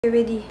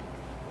Ready.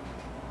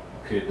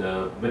 Okay,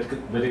 the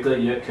vertical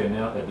ear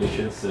canal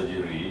ablation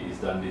surgery is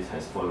done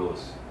as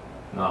follows.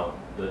 Now,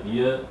 the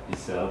ear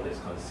itself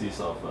consists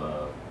of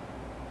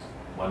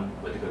one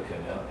vertical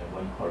canal and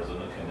one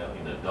horizontal canal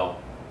in the dog.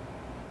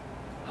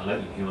 Unlike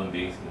in human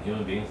beings,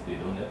 they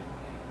don't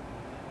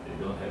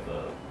have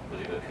a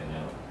vertical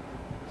canal.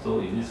 So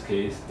in this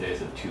case,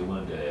 there's a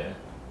tumor there,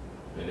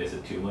 and there's a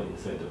tumor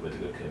inside the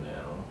vertical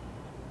canal.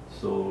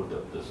 So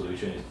the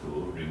solution is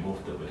to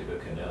remove the vertical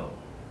canal.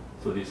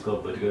 So this is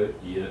called vertical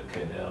ear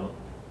canal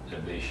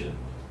ablation.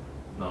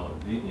 Now,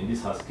 in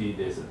this husky,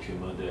 there's a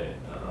tumor there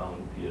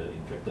around here,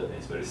 infected, and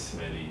it's very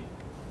smelly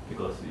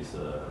because it's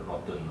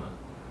rotten.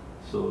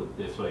 So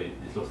that's why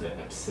it looks like an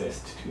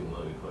abscessed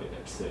tumor. We call it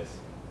abscess.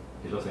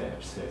 It looks like an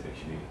abscess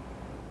actually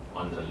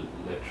on the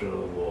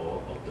lateral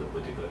wall of the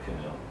vertical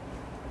canal.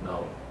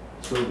 Now,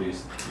 so we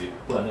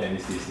put under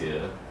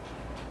anesthesia.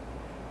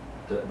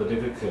 The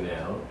vertical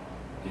canal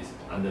is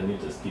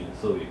underneath the skin,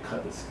 so we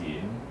cut the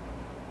skin.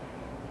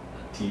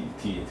 T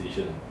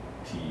incision,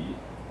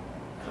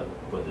 cut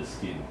open the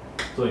skin.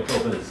 So when you cut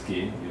open the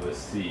skin, you will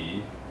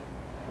see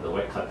the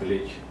white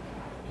cartilage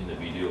in the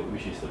video,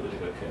 which is the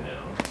vertical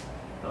canal.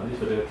 Now this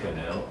vertical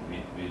canal,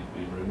 we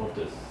remove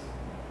the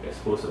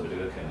exposed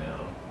vertical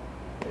canal,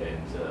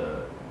 and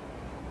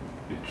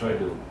we try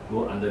to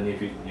go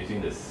underneath it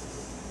using the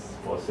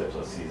forceps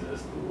or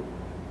scissors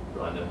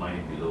to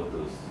undermine below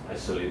to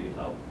isolate it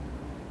out.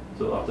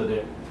 So after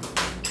that,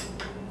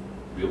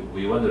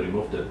 we want to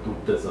remove the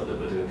 2/3 of the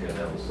vertical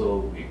canal, so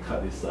we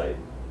cut this side.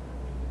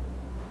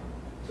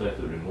 So I have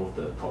to remove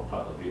the top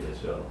part of it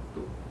as well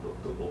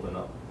to open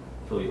up.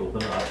 So we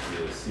open up,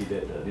 you will see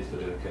that this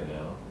vertical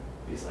canal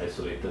is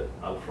isolated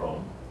out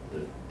from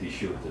the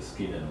tissue, the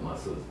skin and the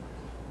muscles.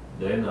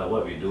 Then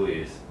what we do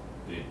is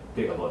we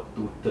take about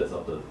 2/3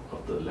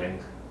 of the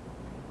length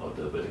of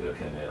the vertical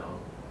canal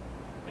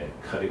and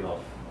cut it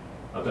off.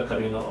 After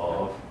cutting it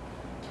off,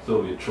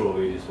 so we throw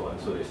away this one,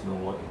 so there's no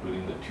more,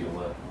 including the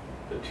tumor.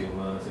 The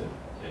tumors and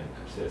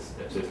abscess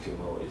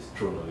tumor is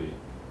thrown away,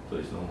 so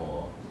it's no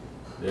more.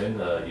 Then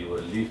you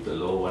will leave the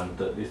lower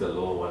 1/3. This is the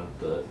lower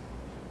 1/3.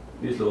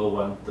 This lower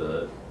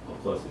 1/3,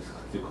 of course, is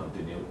still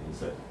continued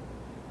inside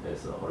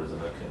as a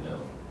horizontal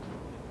canal.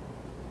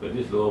 But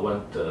this lower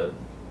 1/3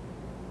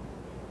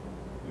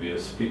 will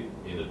split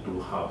into two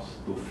halves,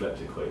 two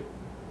flaps, you call it.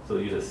 So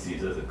use the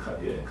scissors to cut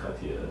here and cut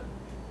here,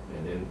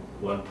 and then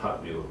one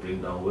part we will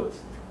bring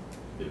downwards.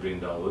 We bring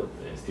downwards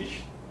and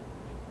stitch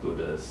to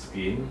the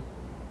skin,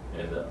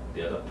 and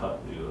the other part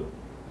we will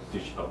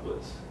stitch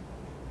upwards.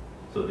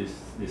 So this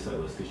side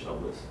will stitch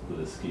upwards to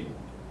the skin.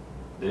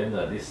 Then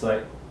this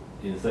side,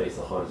 inside is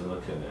a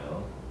horizontal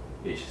canal,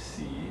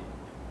 HC,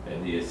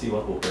 and you see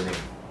one opening.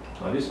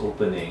 Now this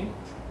opening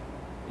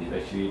is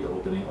actually the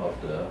opening of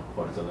the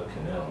horizontal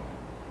canal.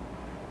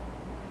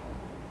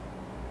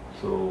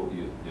 So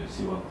you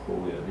see one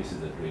hole here. This is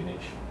the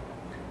drainage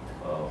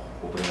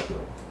opening of the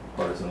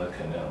horizontal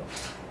canal.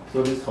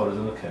 So this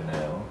horizontal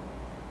canal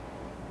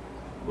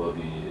will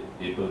be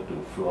able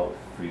to flow out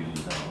freely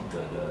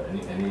now.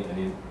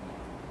 Any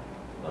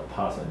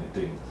pus or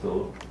anything.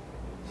 So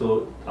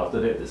after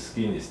that, the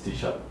skin is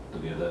stitched up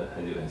together,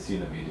 as you can see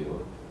in the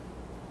video,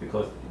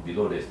 because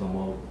below there is no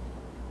more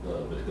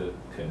vertical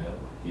canal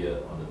here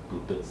on the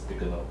 2/3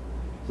 taken out.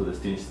 So the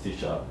skin is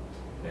stitched up,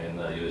 and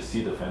you will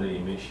see the final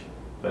image.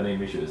 Final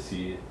image, you will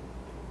see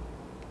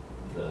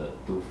the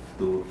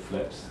two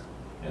flaps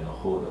and a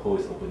hole. The hole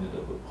is opening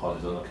the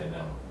horizontal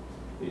canal,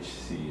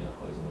 HC,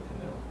 horizontal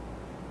canal.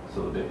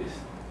 So that is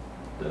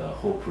the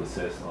whole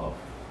process of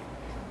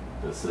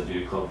the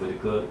surgery called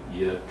vertical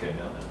ear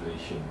canal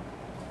ablation.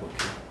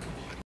 Okay.